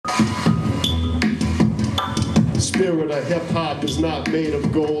spirit of hip-hop is not made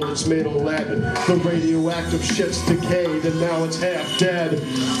of gold, it's made of lead. The radioactive shit's decayed and now it's half dead.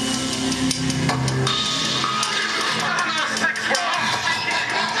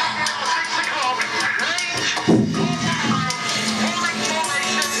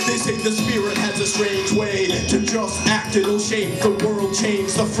 They say the spirit has a strange way to just act, it'll shape the world,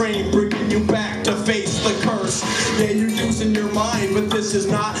 change the frame, bringing you back to face the curse. Yeah, you're using your mind, but this is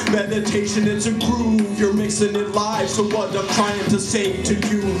not meditation, it's a groove, you're mixing it live. So what I'm trying to say to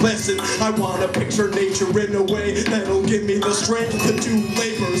you, listen, I wanna picture nature in a way that'll give me the strength to do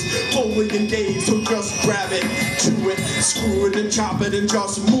labors, fully engaged. So just grab it, chew it, screw it and chop it and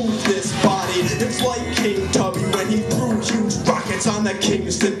just move this body. It's like King Tubby when he threw huge rockets on the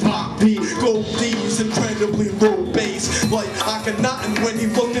Kingston pop beat. Gold D's, incredibly low bass, like Akhenaten when he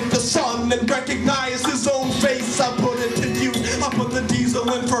looked at the sun and recognized his own face. I put it to use, I put the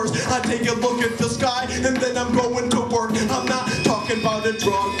diesel in first. I take a look at the sky and then I'm going to work. I'm not talking about a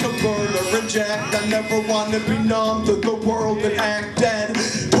drug converter and jack. I never want to be numb to the world and act dead.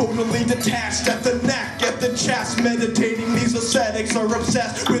 Totally detached at the neck, at the chest. Meditating, these ascetics are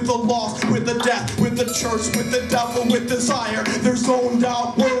obsessed with the loss, with the death, with the church, with the devil, with desire. Their zoned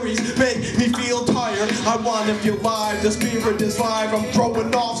out worries make me feel tired. I want to feel live, the spirit is live. I'm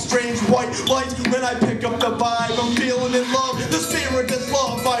throwing off strange white lights when I pick up the vibe. I'm feeling in love, the spirit is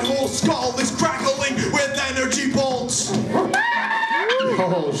love. My whole skull is crackling with energy bolts.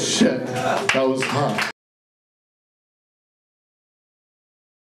 Oh shit, that was hot.